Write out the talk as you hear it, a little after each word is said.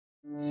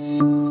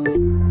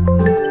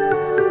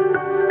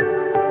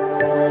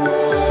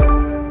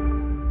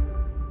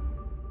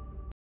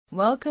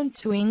welcome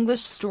to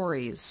English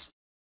Stories.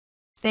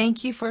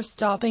 Thank you for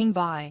stopping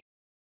by.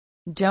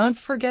 Don't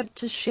forget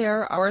to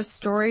share our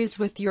stories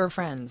with your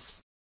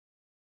friends.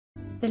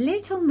 The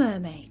Little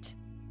Mermaid,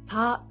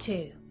 Part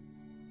 2.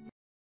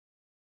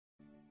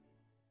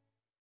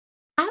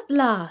 At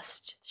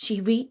last she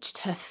reached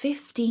her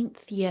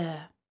 15th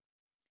year.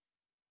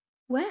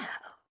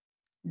 "Well,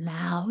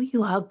 now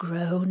you are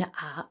grown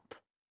up,"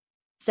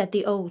 said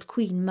the old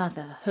Queen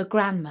Mother, her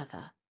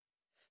grandmother,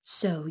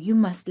 "so you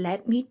must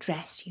let me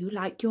dress you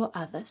like your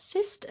other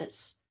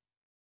sisters."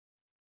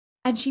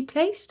 And she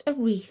placed a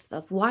wreath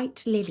of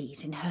white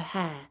lilies in her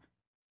hair,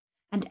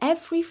 and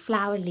every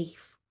flower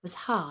leaf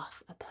was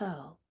half a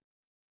pearl.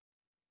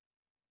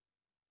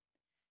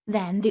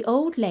 Then the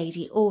old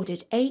lady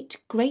ordered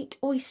 8 great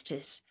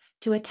oysters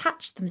to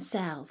attach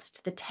themselves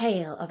to the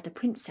tail of the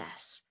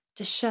princess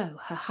to show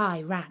her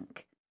high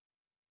rank.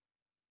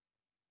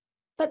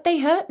 "But they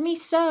hurt me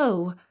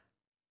so,"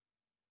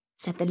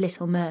 said the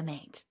little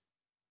mermaid.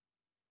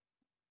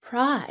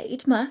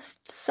 "Pride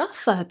must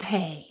suffer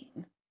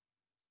pain,"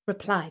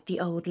 replied the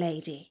old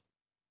lady.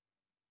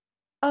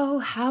 Oh,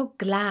 how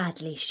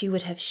gladly she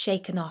would have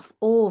shaken off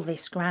all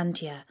this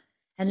grandeur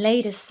and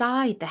laid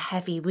aside the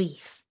heavy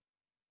wreath.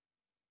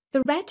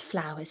 The red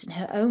flowers in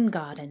her own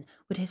garden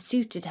would have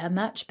suited her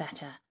much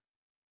better.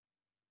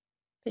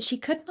 But she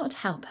could not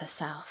help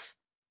herself,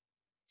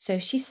 so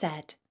she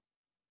said,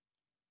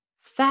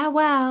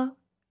 "Farewell,"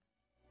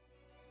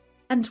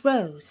 and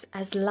rose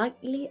as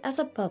lightly as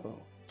a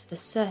bubble to the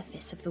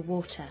surface of the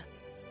water.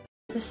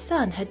 The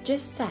sun had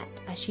just set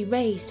as she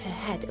raised her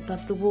head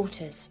above the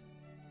waters,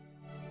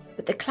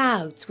 but the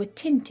clouds were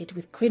tinted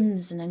with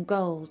crimson and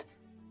gold,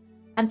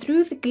 and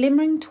through the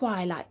glimmering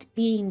twilight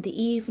beamed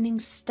the evening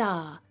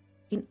star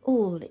in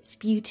all its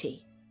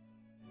beauty.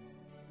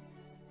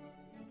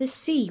 The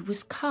sea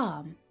was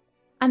calm,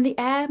 and the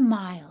air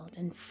mild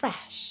and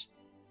fresh.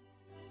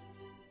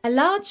 A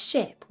large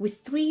ship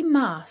with 3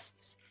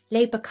 masts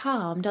lay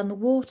becalmed on the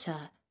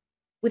water,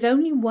 with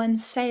only one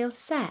sail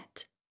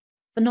set,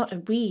 for not a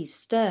breeze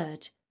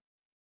stirred.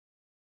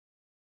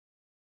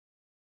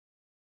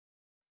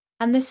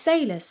 And the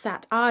sailors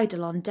sat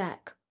idle on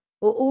deck,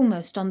 or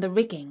almost on the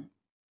rigging.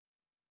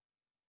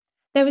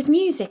 There was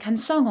music and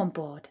song on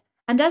board,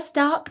 and as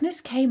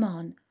darkness came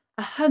on,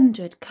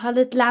 100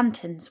 coloured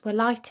lanterns were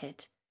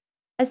lighted,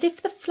 as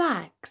if the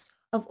flags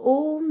of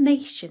all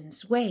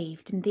nations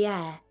waved in the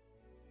air.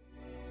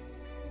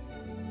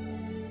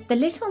 The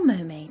little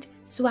mermaid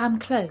swam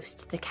close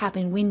to the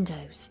cabin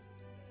windows,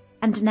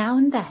 and now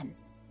and then,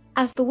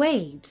 as the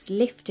waves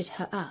lifted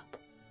her up,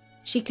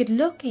 she could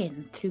look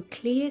in through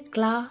clear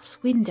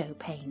glass window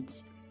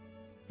panes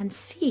and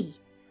see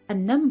a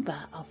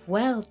number of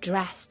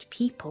well-dressed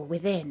people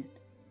within.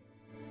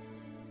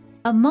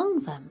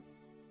 Among them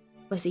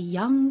was a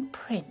young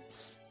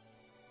prince,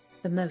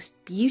 the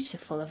most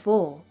beautiful of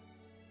all,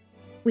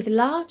 with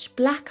large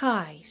black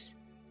eyes.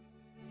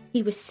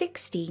 He was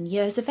 16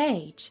 years of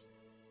age,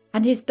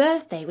 and his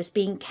birthday was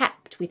being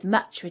kept with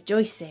much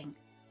rejoicing.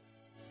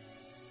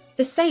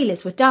 The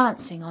sailors were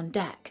dancing on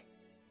deck,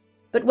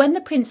 but when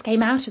the prince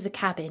came out of the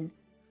cabin,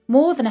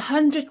 more than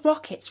 100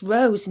 rockets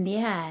rose in the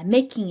air,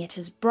 making it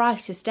as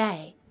bright as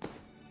day.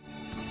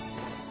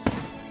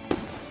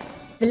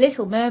 The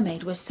little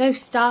mermaid was so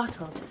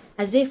startled,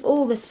 as if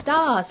all the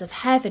stars of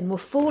heaven were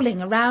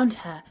falling around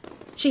her.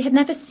 She had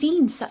never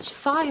seen such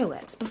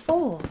fireworks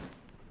before.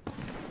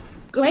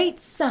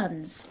 Great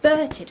suns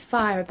spurted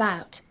fire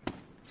about.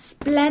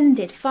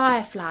 Splendid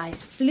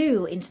fireflies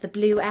flew into the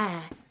blue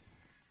air,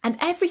 and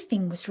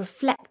everything was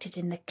reflected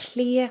in the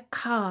clear,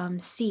 calm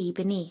sea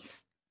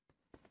beneath.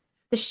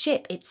 The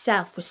ship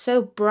itself was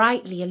so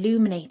brightly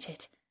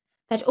illuminated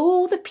that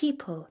all the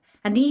people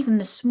and even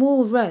the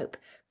small rope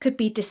could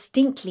be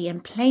distinctly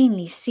and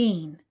plainly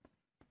seen.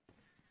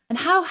 And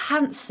how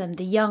handsome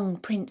the young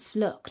prince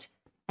looked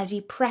as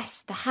he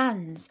pressed the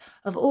hands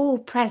of all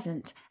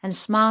present and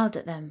smiled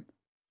at them,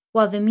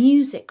 while the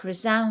music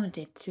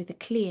resounded through the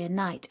clear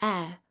night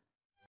air.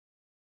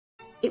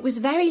 It was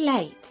very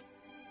late,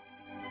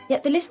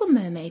 yet the little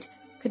mermaid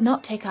could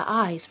not take her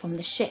eyes from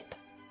the ship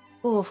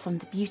or from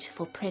the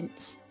beautiful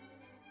prince.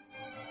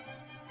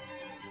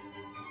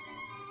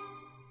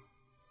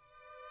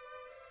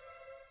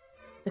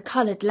 The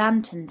coloured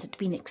lanterns had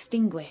been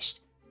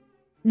extinguished.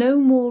 No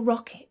more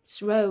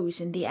rockets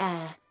rose in the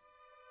air,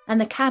 and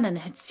the cannon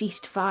had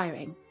ceased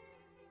firing.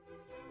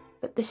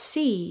 But the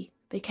sea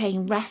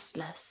became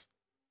restless,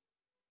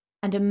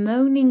 and a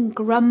moaning,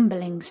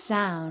 grumbling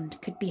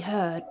sound could be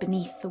heard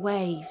beneath the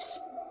waves.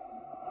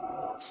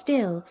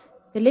 Still,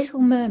 the little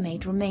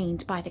mermaid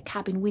remained by the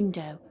cabin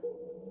window,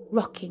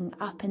 rocking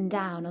up and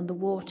down on the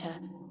water,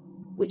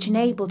 which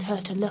enabled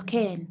her to look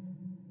in.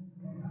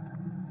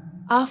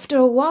 After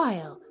a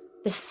while,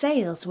 the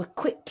sails were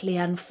quickly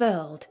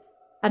unfurled,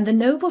 and the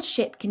noble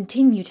ship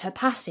continued her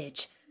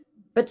passage,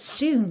 but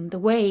soon the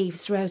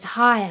waves rose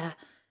higher.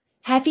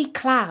 Heavy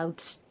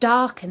clouds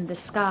darkened the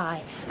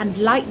sky, and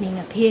lightning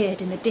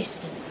appeared in the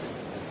distance.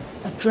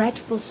 A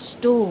dreadful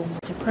storm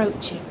was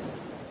approaching.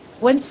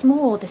 Once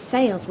more the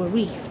sails were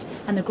reefed,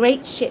 and the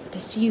great ship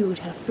pursued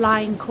her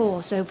flying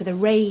course over the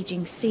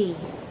raging sea.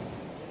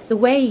 The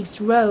waves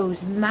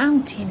rose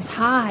mountains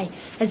high,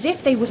 as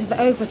if they would have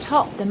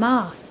overtopped the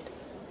mast,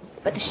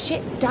 but the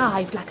ship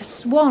dived like a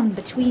swan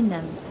between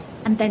them,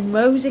 and then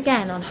rose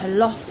again on her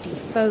lofty,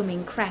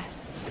 foaming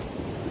crests.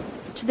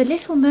 To the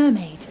little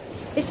mermaid,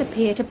 this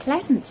appeared a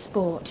pleasant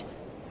sport,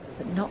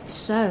 but not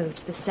so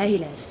to the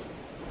sailors.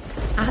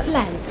 At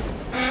length,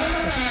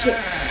 the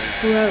ship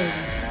groaned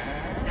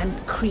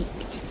and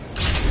creaked.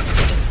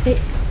 The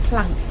thick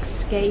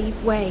planks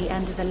gave way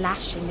under the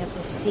lashing of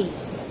the sea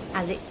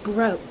as it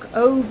broke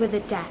over the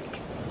deck.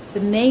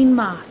 The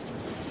mainmast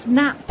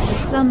snapped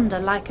asunder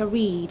like a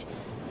reed,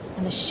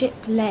 and the ship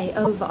lay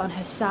over on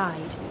her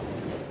side,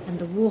 and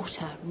the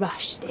water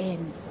rushed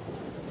in.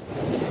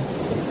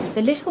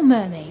 The little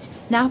mermaid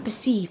now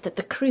perceived that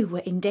the crew were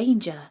in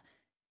danger.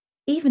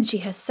 Even she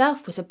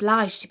herself was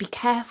obliged to be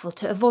careful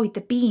to avoid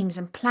the beams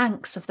and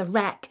planks of the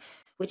wreck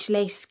which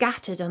lay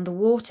scattered on the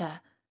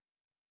water.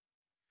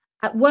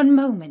 At one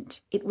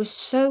moment it was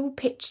so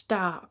pitch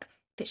dark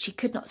that she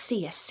could not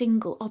see a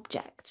single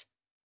object,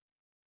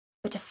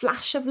 but a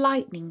flash of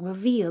lightning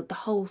revealed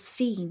the whole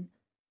scene.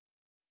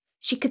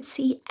 She could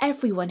see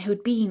everyone who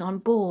had been on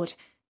board,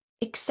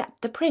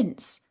 except the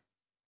prince.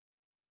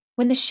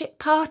 When the ship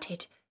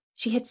parted,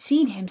 she had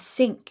seen him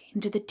sink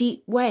into the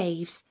deep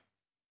waves,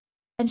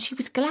 and she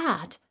was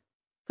glad,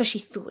 for she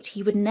thought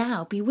he would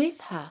now be with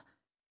her.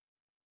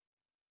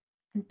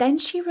 And then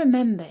she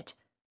remembered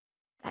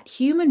that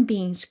human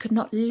beings could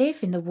not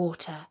live in the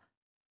water,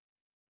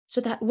 so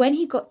that when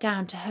he got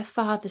down to her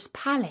father's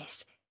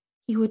palace,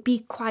 he would be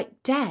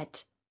quite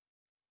dead.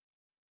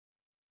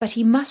 But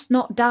he must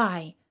not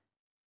die,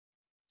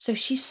 so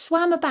she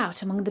swam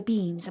about among the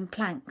beams and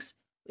planks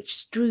which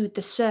strewed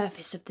the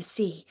surface of the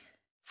sea,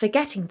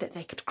 forgetting that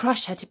they could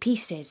crush her to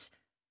pieces.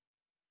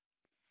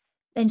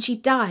 Then she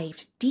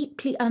dived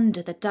deeply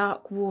under the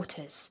dark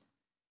waters,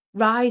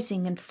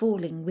 rising and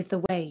falling with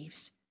the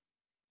waves,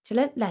 till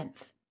at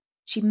length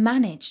she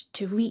managed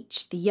to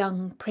reach the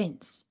young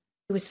prince,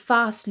 who was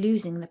fast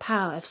losing the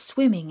power of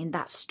swimming in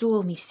that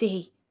stormy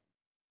sea.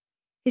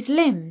 His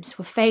limbs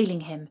were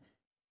failing him,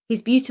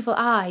 his beautiful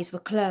eyes were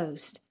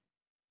closed,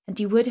 and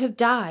he would have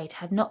died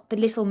had not the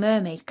little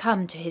mermaid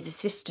come to his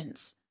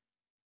assistance.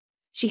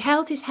 She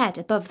held his head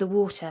above the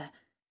water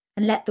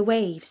and let the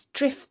waves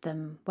drift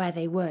them where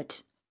they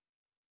would.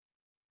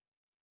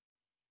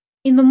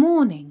 In the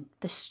morning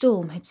the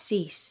storm had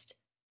ceased,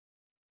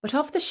 but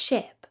of the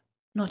ship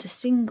not a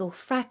single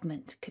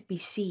fragment could be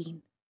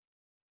seen.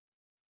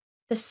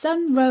 The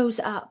sun rose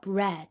up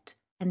red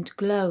and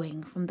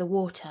glowing from the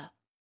water,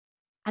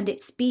 and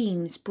its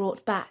beams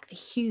brought back the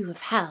hue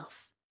of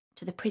health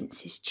to the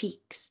prince's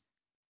cheeks,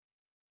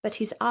 but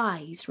his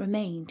eyes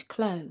remained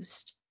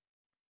closed.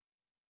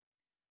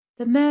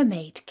 The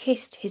mermaid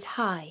kissed his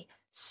high,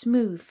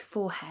 smooth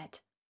forehead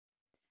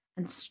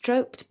and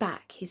stroked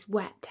back his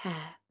wet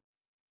hair.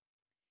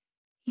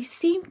 He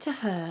seemed to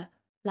her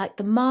like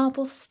the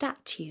marble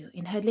statue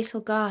in her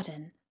little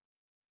garden,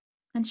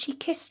 and she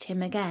kissed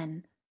him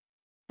again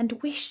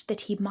and wished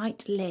that he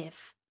might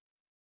live.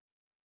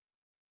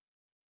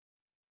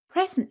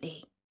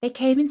 Presently they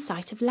came in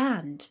sight of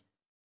land.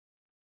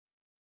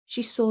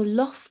 She saw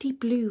lofty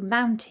blue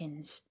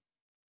mountains,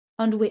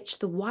 on which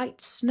the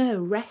white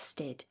snow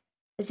rested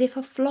as if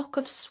a flock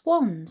of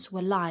swans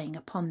were lying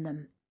upon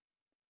them.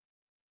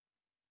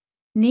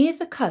 Near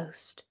the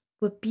coast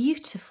were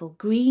beautiful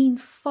green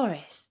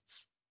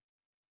forests,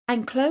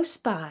 and close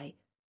by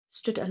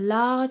stood a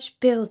large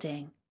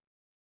building,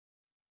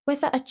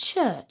 whether a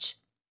church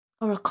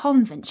or a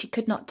convent she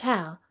could not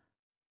tell.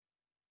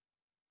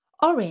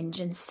 Orange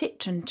and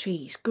citron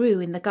trees grew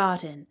in the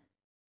garden,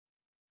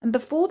 and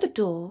before the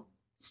door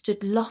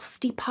stood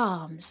lofty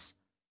palms.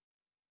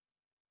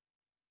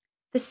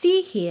 The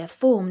sea here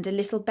formed a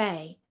little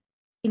bay,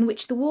 in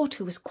which the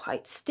water was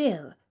quite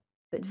still,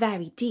 but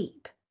very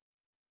deep.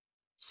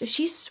 So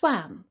she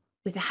swam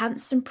with the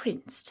handsome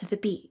prince to the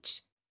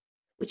beach,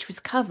 which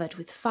was covered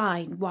with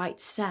fine white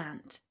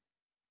sand,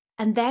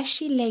 and there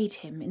she laid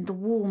him in the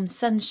warm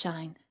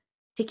sunshine,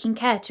 taking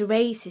care to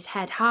raise his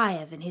head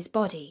higher than his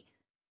body.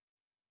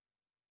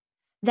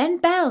 Then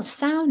bells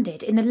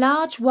sounded in the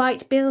large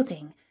white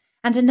building,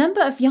 and a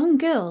number of young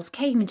girls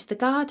came into the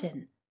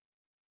garden.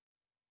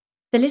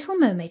 The little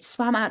mermaid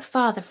swam out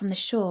farther from the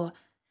shore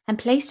and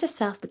placed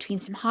herself between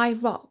some high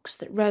rocks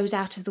that rose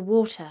out of the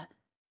water.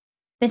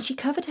 Then she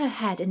covered her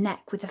head and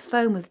neck with the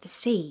foam of the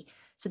sea,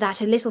 so that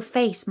her little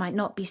face might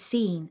not be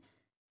seen,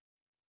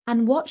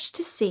 and watched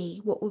to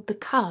see what would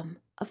become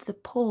of the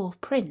poor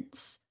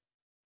prince.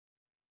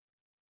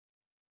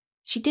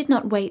 She did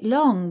not wait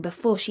long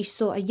before she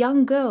saw a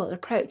young girl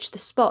approach the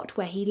spot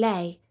where he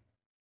lay,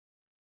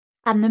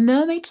 and the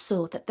mermaid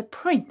saw that the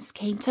prince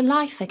came to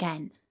life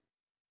again,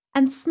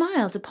 and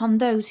smiled upon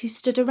those who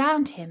stood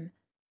around him.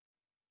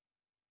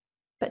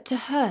 But to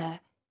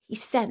her he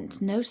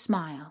sent no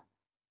smile.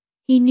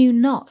 He knew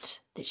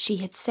not that she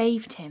had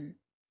saved him.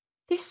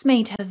 This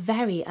made her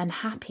very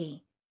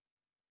unhappy,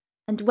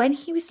 and when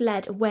he was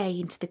led away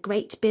into the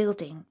great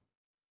building,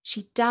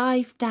 she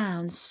dived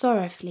down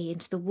sorrowfully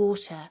into the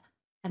water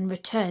and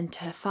returned to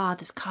her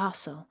father's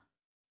castle.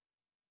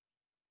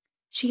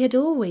 She had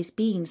always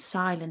been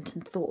silent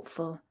and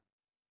thoughtful,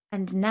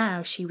 and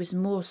now she was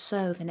more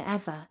so than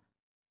ever.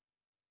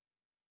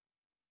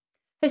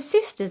 Her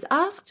sisters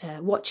asked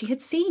her what she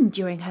had seen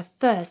during her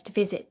first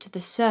visit to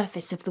the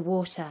surface of the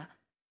water,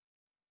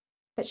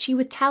 but she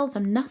would tell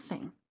them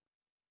nothing.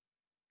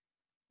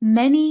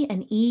 Many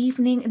an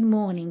evening and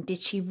morning did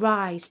she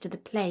rise to the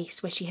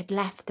place where she had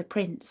left the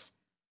prince.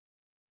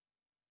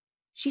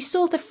 She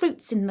saw the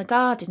fruits in the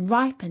garden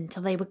ripen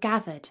till they were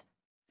gathered,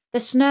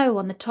 the snow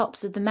on the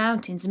tops of the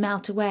mountains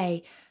melt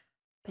away,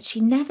 but she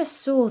never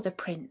saw the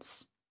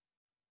prince,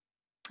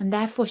 and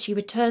therefore she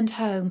returned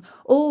home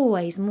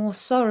always more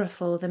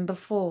sorrowful than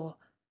before.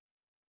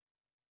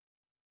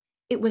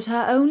 It was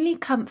her only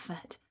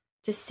comfort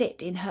to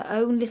sit in her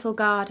own little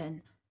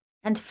garden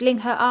and fling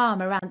her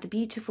arm around the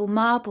beautiful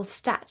marble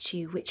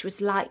statue which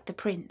was like the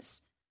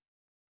prince.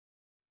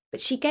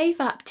 But she gave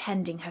up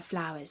tending her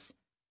flowers,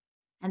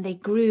 and they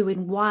grew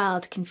in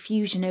wild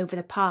confusion over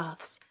the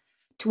paths,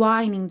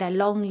 twining their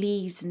long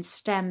leaves and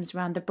stems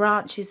round the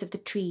branches of the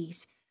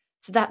trees,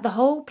 so that the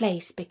whole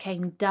place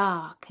became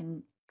dark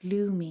and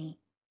gloomy.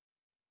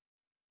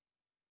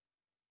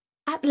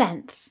 At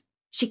length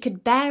she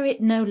could bear it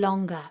no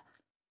longer,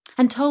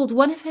 and told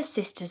one of her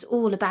sisters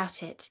all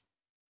about it.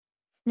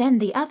 Then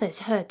the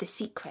others heard the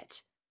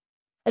secret,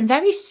 and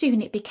very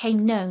soon it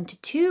became known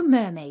to two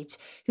mermaids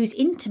whose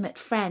intimate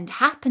friend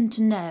happened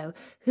to know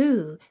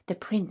who the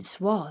prince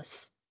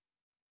was.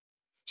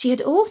 She had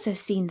also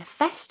seen the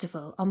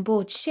festival on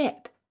board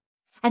ship,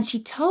 and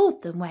she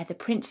told them where the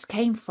prince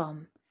came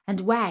from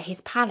and where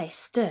his palace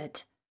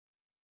stood.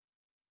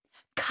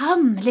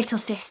 "Come, little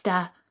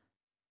sister,"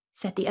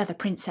 said the other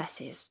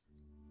princesses.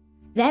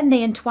 Then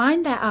they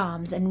entwined their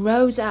arms and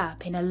rose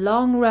up in a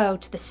long row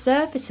to the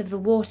surface of the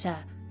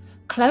water,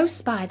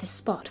 close by the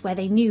spot where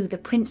they knew the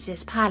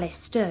prince's palace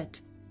stood.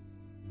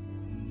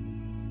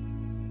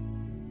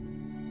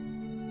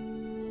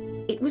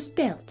 It was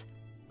built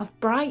of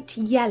bright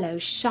yellow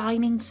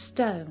shining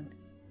stone,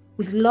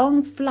 with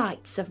long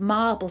flights of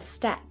marble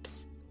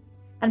steps,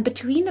 and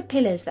between the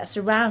pillars that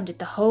surrounded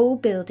the whole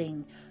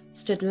building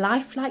stood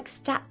lifelike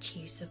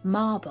statues of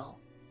marble.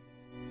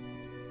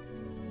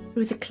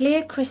 Through the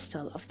clear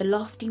crystal of the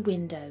lofty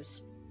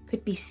windows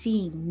could be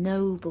seen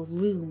noble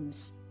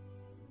rooms,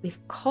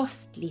 with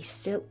costly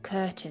silk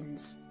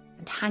curtains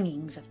and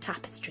hangings of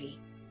tapestry,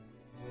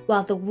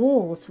 while the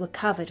walls were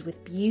covered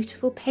with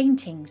beautiful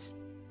paintings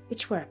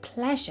which were a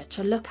pleasure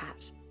to look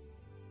at.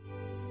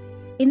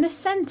 In the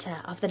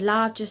centre of the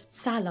largest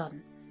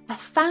salon, a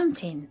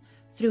fountain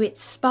threw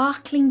its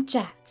sparkling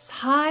jets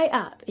high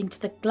up into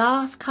the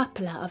glass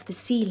cupola of the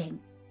ceiling,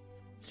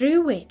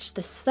 through which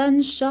the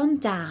sun shone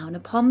down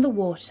upon the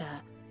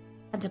water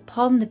and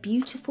upon the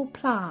beautiful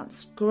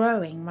plants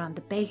growing round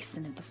the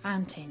basin of the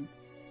fountain.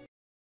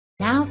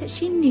 Now that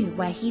she knew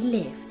where he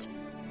lived,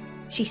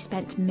 she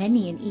spent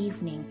many an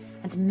evening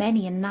and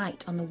many a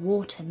night on the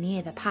water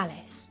near the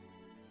palace.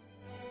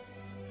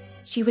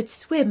 She would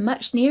swim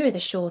much nearer the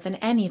shore than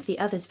any of the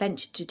others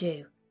ventured to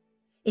do.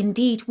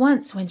 Indeed,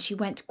 once when she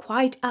went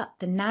quite up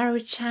the narrow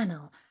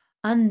channel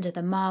under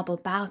the marble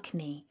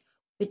balcony,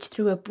 which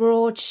threw a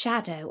broad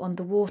shadow on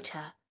the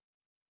water.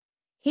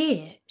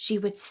 Here she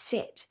would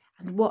sit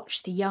and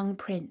watch the young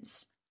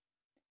prince,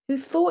 who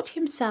thought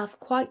himself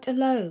quite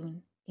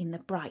alone in the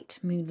bright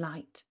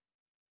moonlight.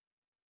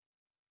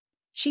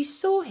 She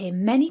saw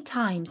him many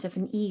times of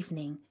an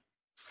evening,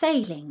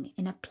 sailing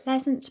in a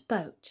pleasant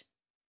boat,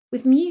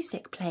 with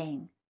music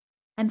playing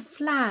and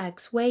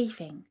flags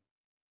waving.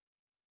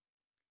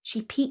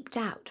 She peeped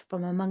out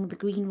from among the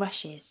green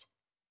rushes,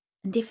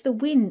 and if the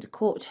wind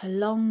caught her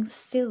long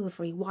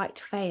silvery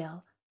white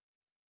veil,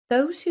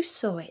 those who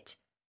saw it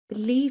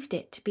believed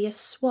it to be a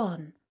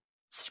swan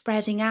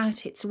spreading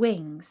out its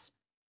wings.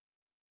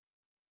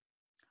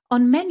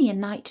 On many a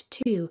night,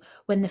 too,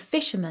 when the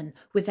fishermen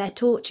with their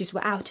torches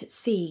were out at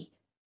sea,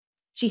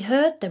 she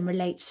heard them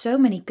relate so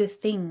many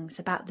good things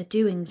about the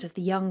doings of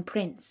the young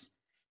prince,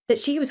 that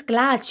she was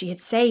glad she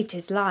had saved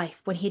his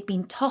life when he had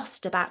been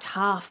tossed about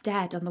half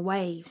dead on the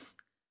waves.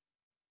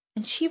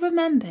 And she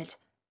remembered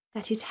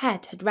that his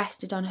head had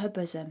rested on her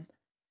bosom,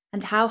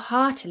 and how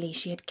heartily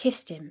she had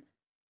kissed him.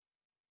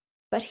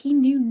 But he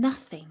knew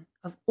nothing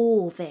of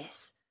all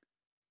this,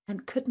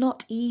 and could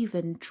not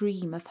even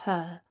dream of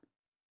her.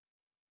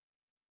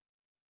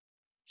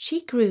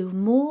 She grew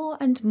more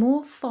and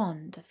more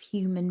fond of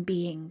human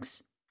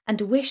beings, and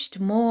wished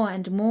more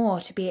and more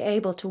to be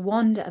able to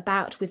wander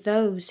about with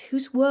those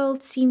whose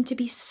world seemed to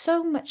be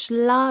so much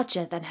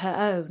larger than her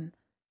own.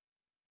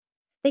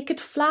 They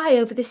could fly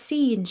over the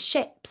sea in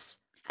ships,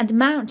 and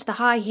mount the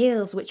high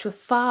hills which were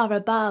far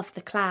above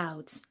the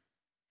clouds,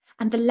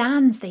 and the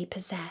lands they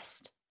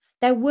possessed,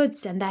 their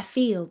woods and their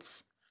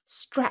fields,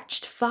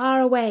 stretched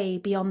far away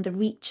beyond the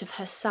reach of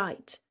her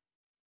sight.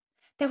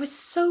 There was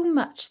so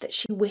much that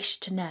she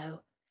wished to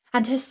know,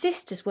 and her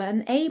sisters were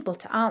unable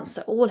to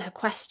answer all her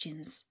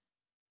questions.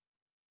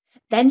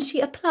 Then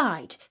she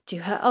applied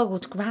to her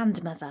old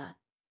grandmother,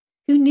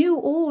 who knew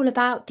all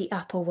about the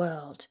upper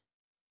world,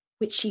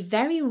 which she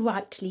very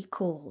rightly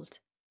called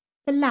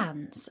the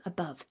lands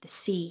above the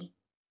sea.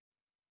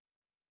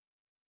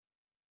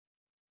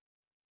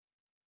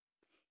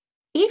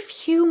 "If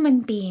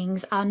human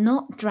beings are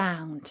not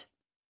drowned,"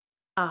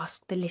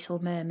 asked the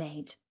little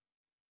mermaid,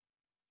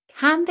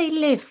 "can they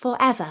live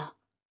forever?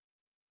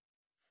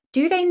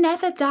 Do they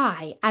never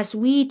die as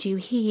we do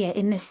here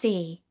in the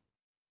sea?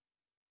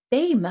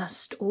 They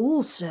must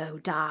also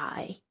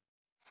die,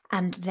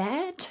 and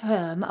their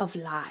term of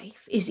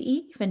life is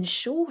even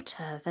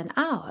shorter than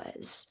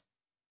ours.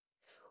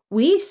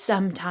 We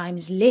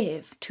sometimes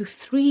live to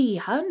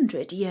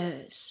 300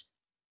 years.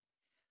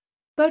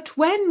 But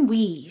when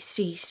we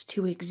cease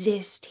to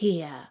exist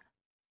here,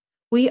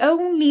 we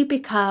only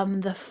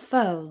become the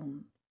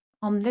foam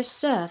on the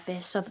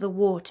surface of the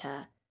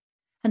water,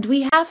 and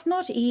we have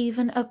not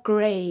even a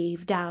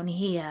grave down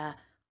here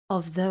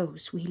of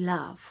those we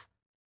love.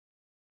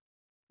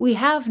 We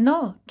have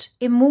not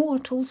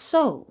immortal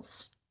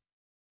souls.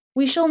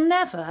 We shall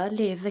never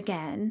live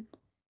again,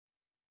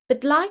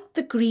 but like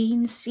the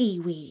green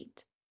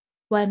seaweed,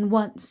 when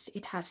once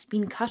it has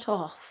been cut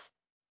off,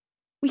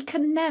 we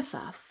can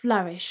never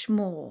flourish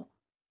more.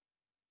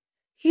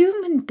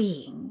 Human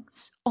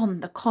beings, on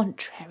the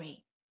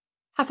contrary,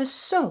 have a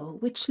soul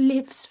which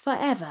lives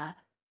forever,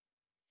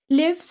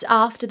 lives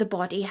after the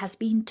body has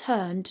been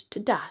turned to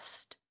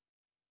dust.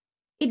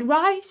 It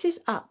rises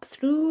up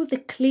through the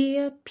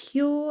clear,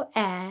 pure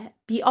air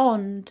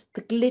beyond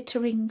the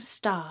glittering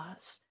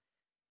stars.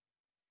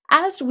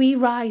 As we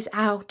rise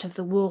out of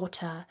the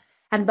water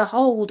and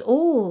behold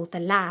all the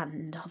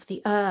land of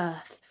the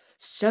earth,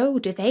 so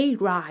do they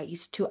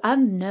rise to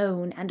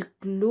unknown and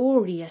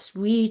glorious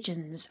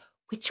regions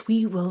which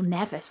we will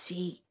never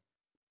see.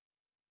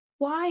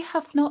 Why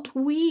have not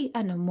we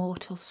an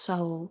immortal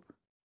soul?"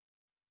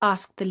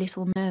 asked the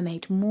little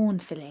mermaid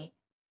mournfully.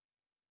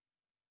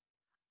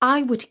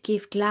 "I would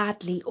give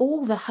gladly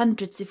all the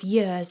hundreds of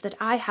years that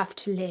I have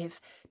to live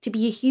to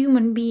be a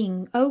human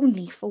being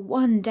only for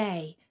one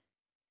day,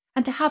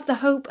 and to have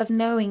the hope of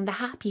knowing the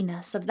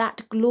happiness of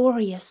that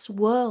glorious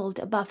world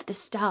above the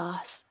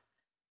stars."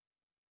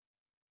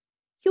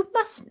 "You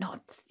must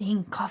not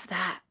think of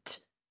that,"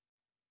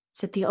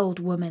 said the old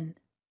woman.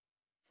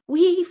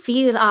 "We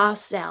feel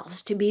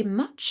ourselves to be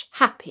much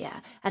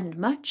happier and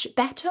much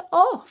better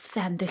off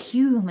than the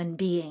human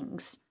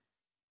beings."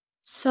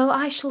 "So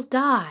I shall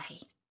die,"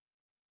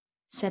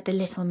 said the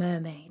little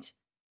mermaid,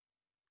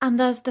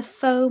 "and as the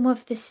foam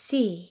of the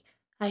sea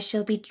I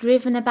shall be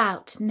driven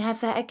about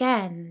never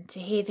again to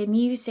hear the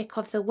music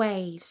of the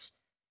waves,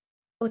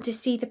 or to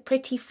see the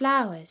pretty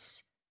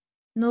flowers,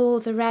 nor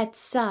the red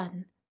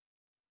sun.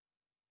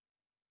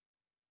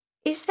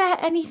 Is there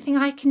anything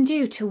I can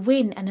do to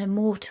win an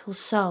immortal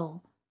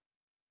soul?"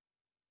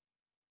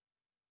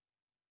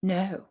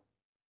 "No,"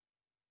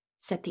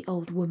 said the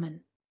old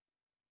woman,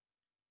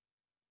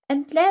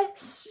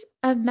 "unless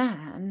a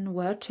man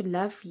were to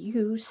love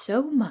you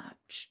so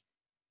much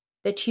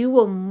that you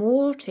were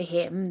more to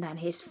him than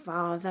his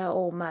father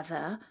or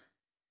mother,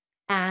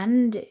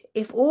 and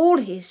if all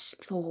his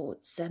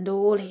thoughts and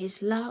all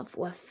his love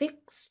were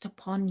fixed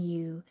upon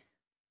you,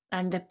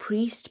 and the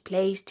priest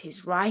placed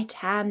his right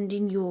hand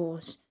in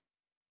yours,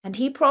 and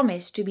he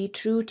promised to be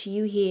true to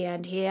you here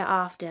and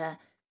hereafter,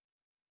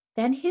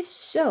 then his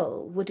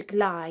soul would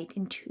glide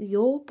into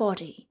your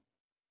body,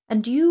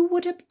 and you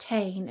would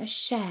obtain a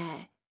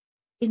share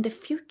in the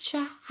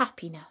future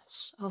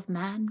happiness of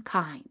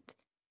mankind.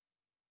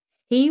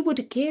 He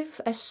would give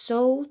a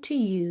soul to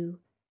you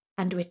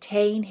and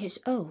retain his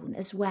own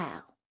as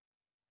well.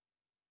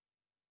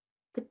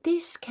 But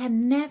this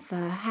can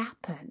never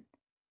happen.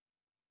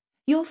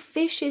 Your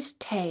fish's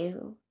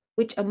tail,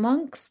 which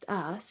amongst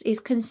us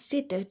is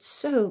considered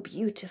so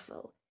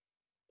beautiful,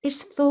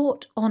 is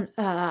thought on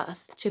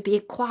earth to be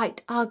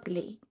quite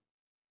ugly.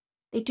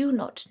 They do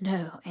not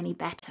know any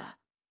better,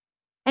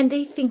 and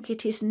they think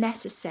it is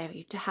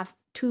necessary to have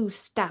 2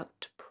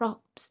 stout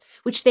props,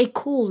 which they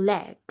call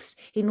legs,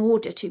 in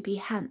order to be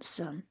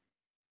handsome."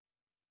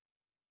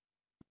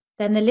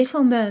 Then the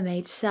little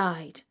mermaid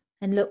sighed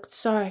and looked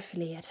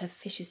sorrowfully at her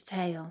fish's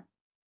tail.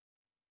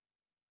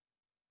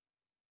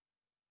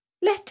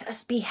 "Let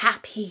us be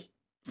happy,"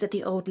 said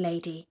the old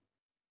lady,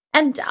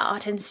 "and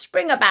dart and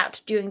spring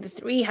about during the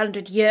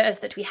 300 years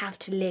that we have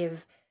to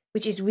live,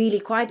 which is really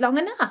quite long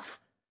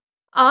enough.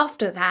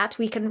 After that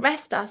we can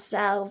rest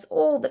ourselves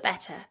all the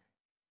better.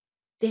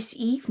 This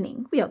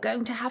evening we are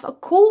going to have a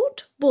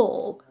court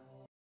ball.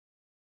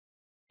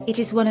 It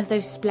is one of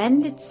those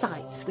splendid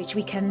sights which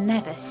we can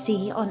never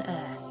see on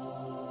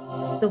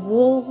earth. The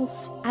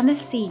walls and the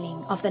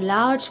ceiling of the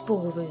large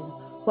ballroom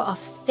were of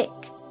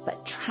thick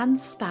but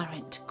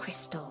transparent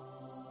crystal.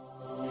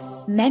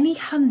 Many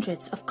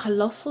hundreds of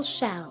colossal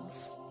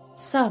shells,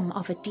 some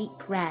of a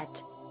deep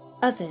red,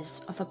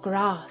 others of a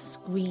grass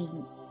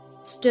green,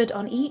 stood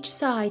on each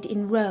side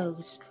in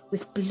rows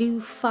with blue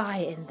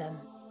fire in them,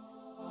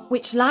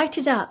 which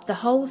lighted up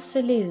the whole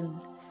saloon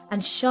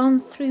and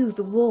shone through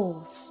the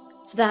walls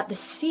so that the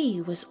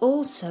sea was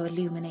also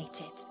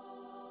illuminated.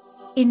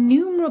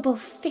 Innumerable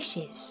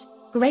fishes,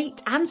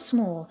 great and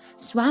small,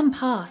 swam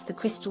past the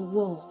crystal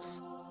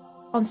walls.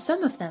 On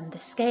some of them the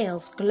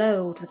scales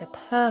glowed with a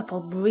purple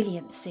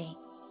brilliancy,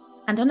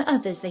 and on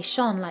others they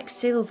shone like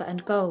silver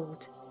and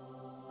gold.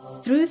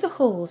 Through the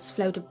halls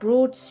flowed a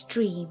broad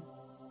stream,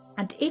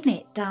 and in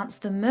it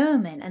danced the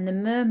mermen and the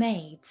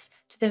mermaids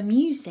to the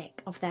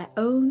music of their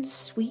own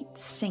sweet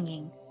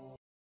singing.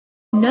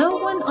 No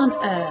one on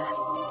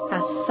earth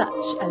has such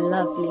a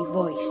lovely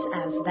voice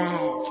as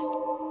theirs.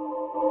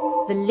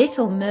 The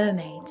little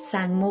mermaid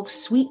sang more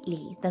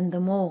sweetly than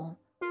them all.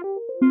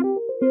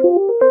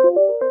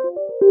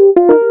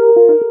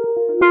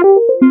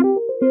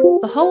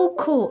 The whole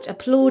court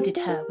applauded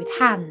her with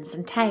hands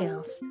and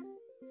tails,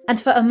 and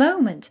for a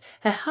moment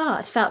her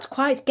heart felt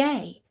quite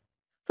gay,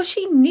 for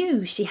she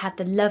knew she had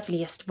the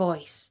loveliest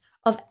voice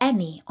of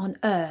any on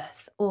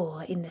earth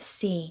or in the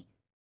sea.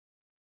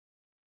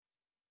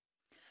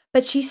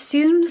 But she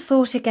soon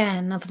thought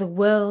again of the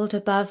world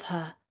above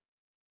her,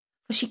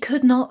 for she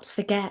could not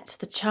forget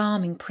the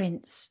charming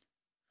prince,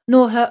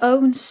 nor her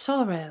own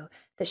sorrow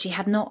that she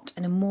had not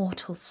an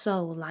immortal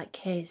soul like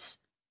his.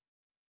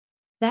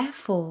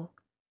 Therefore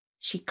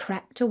she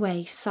crept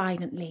away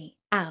silently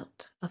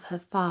out of her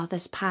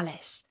father's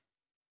palace,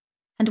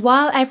 and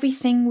while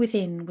everything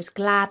within was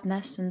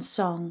gladness and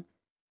song,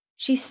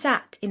 she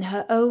sat in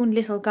her own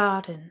little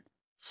garden,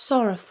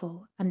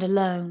 sorrowful and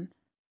alone.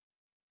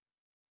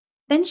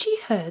 Then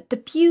she heard the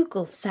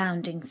bugle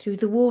sounding through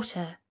the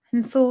water,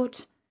 and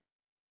thought,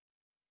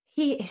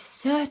 "He is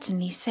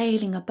certainly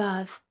sailing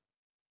above,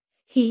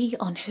 he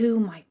on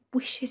whom my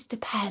wishes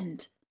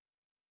depend,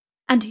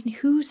 and in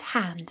whose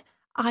hand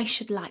I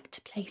should like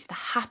to place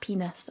the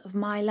happiness of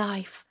my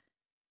life.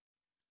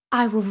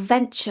 I will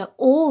venture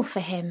all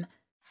for him,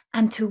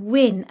 and to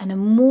win an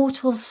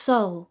immortal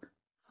soul,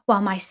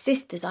 while my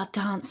sisters are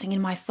dancing in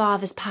my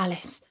father's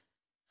palace.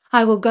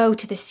 I will go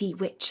to the sea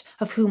witch,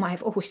 of whom I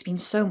have always been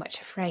so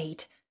much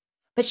afraid,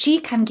 but she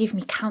can give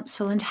me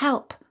counsel and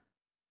help."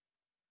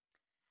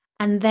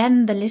 And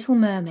then the little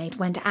mermaid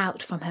went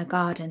out from her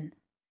garden,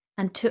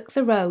 and took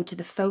the road to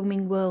the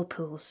foaming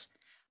whirlpools,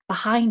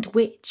 behind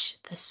which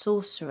the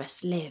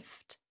sorceress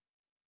lived.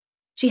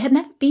 She had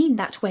never been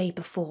that way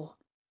before.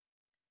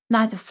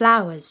 Neither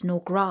flowers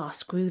nor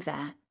grass grew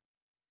there.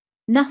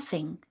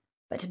 Nothing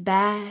but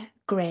bare,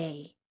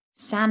 grey,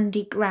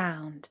 sandy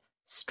ground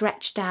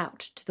stretched out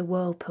to the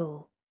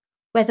whirlpool,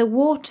 where the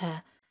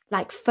water,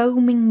 like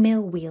foaming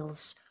mill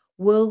wheels,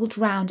 whirled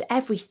round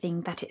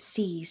everything that it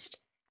seized,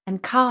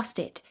 and cast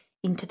it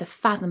into the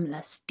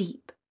fathomless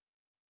deep.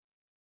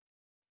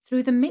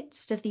 Through the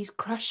midst of these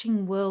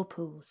crushing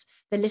whirlpools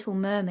the little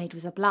mermaid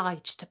was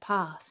obliged to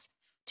pass,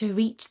 to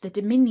reach the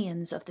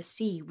dominions of the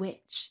sea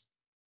witch.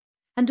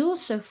 And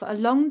also for a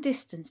long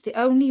distance the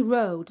only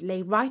road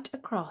lay right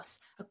across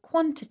a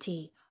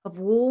quantity of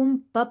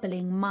warm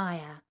bubbling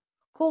mire,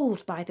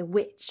 called by the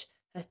witch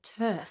her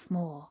turf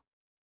moor.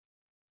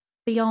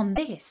 Beyond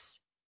this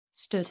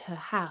stood her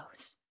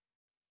house,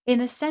 in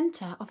the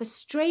centre of a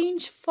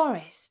strange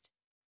forest,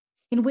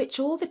 in which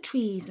all the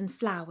trees and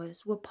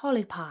flowers were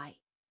polypi,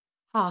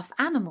 half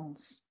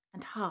animals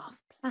and half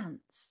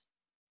plants.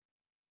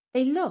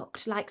 They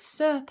looked like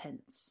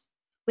serpents,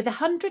 with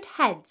 100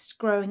 heads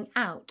growing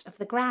out of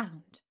the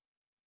ground.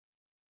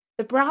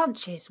 The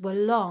branches were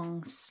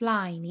long,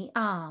 slimy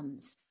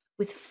arms,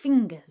 with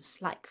fingers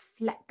like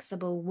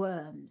flexible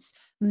worms,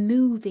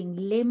 moving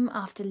limb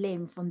after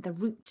limb from the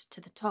root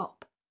to the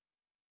top.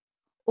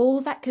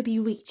 All that could be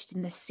reached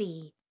in the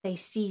sea they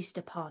seized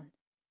upon,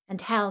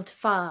 and held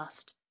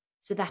fast,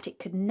 so that it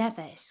could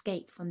never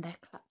escape from their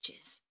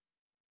clutches.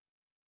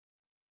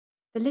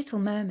 The little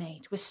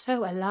mermaid was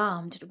so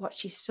alarmed at what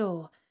she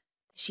saw that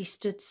she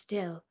stood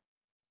still,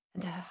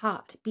 and her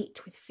heart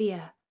beat with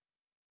fear.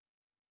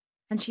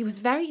 And she was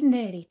very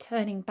nearly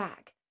turning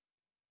back,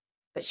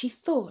 but she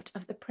thought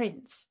of the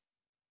prince,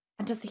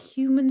 and of the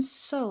human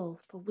soul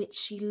for which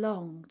she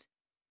longed,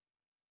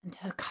 and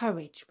her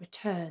courage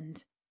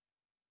returned.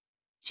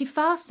 She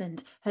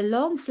fastened her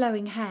long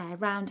flowing hair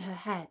round her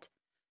head,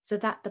 so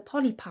that the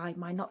polypi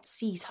might not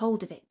seize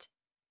hold of it.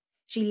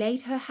 She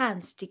laid her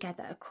hands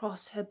together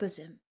across her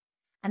bosom,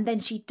 and then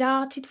she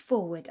darted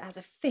forward as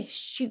a fish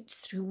shoots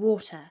through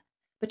water,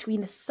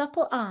 between the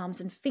supple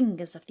arms and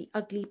fingers of the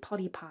ugly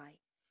polypi,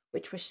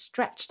 which were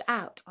stretched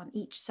out on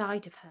each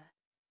side of her.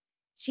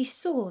 She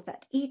saw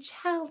that each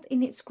held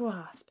in its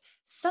grasp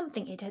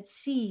something it had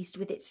seized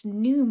with its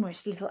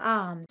numerous little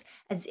arms,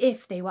 as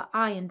if they were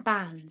iron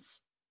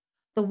bands.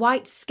 The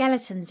white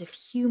skeletons of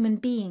human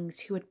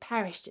beings who had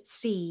perished at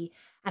sea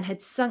and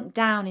had sunk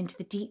down into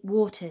the deep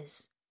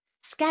waters.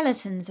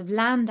 Skeletons of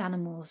land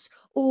animals,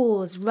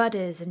 oars,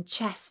 rudders, and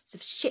chests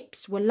of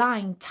ships were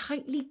lying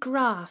tightly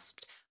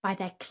grasped by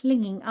their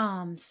clinging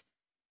arms.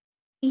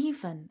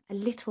 Even a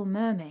little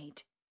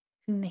mermaid,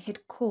 whom they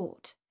had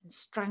caught and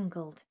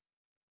strangled.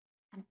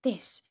 And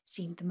this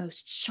seemed the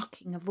most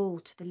shocking of all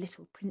to the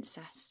little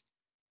princess.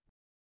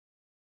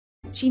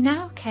 She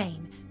now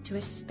came to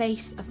a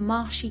space of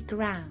marshy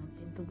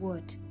ground in the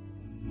wood,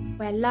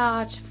 where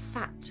large,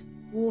 fat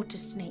water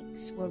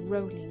snakes were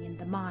rolling in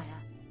the mire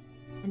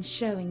and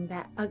showing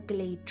their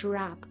ugly,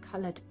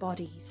 drab-coloured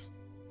bodies.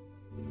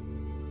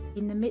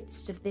 In the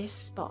midst of this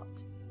spot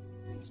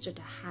stood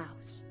a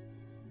house,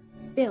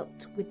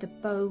 built with the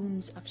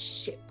bones of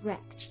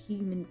shipwrecked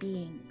human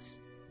beings.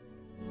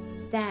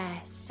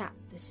 There sat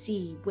the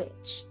sea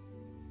witch,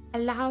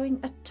 allowing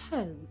a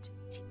toad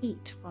to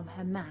eat from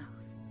her mouth,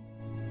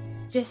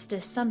 just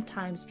as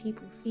sometimes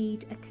people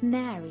feed a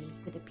canary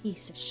with a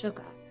piece of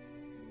sugar.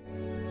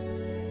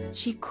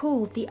 She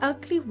called the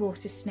ugly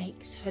water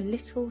snakes her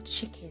little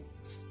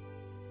chickens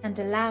and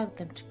allowed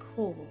them to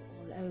crawl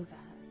all over her.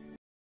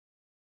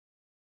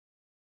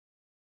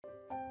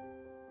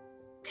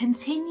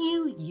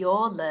 Continue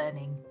your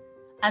learning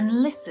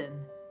and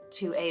listen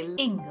to an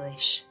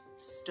English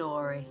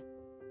story.